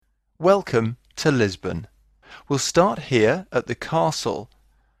Welcome to Lisbon. We'll start here at the castle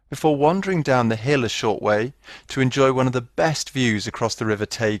before wandering down the hill a short way to enjoy one of the best views across the river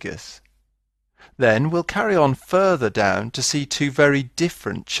Tagus. Then we'll carry on further down to see two very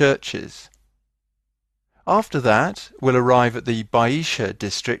different churches. After that, we'll arrive at the Baixa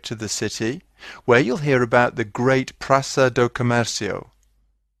district of the city, where you'll hear about the great Praça do Comércio.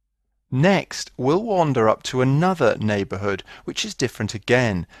 Next, we'll wander up to another neighbourhood, which is different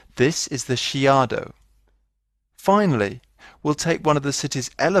again. This is the Chiado. Finally, we'll take one of the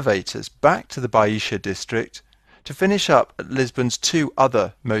city's elevators back to the Baixa district to finish up at Lisbon's two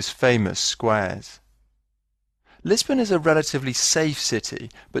other most famous squares. Lisbon is a relatively safe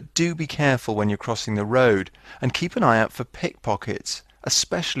city, but do be careful when you're crossing the road and keep an eye out for pickpockets,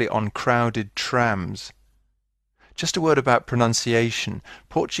 especially on crowded trams. Just a word about pronunciation.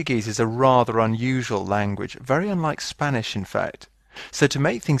 Portuguese is a rather unusual language, very unlike Spanish in fact. So to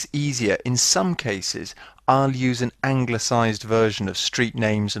make things easier, in some cases, I'll use an anglicised version of street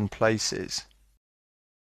names and places.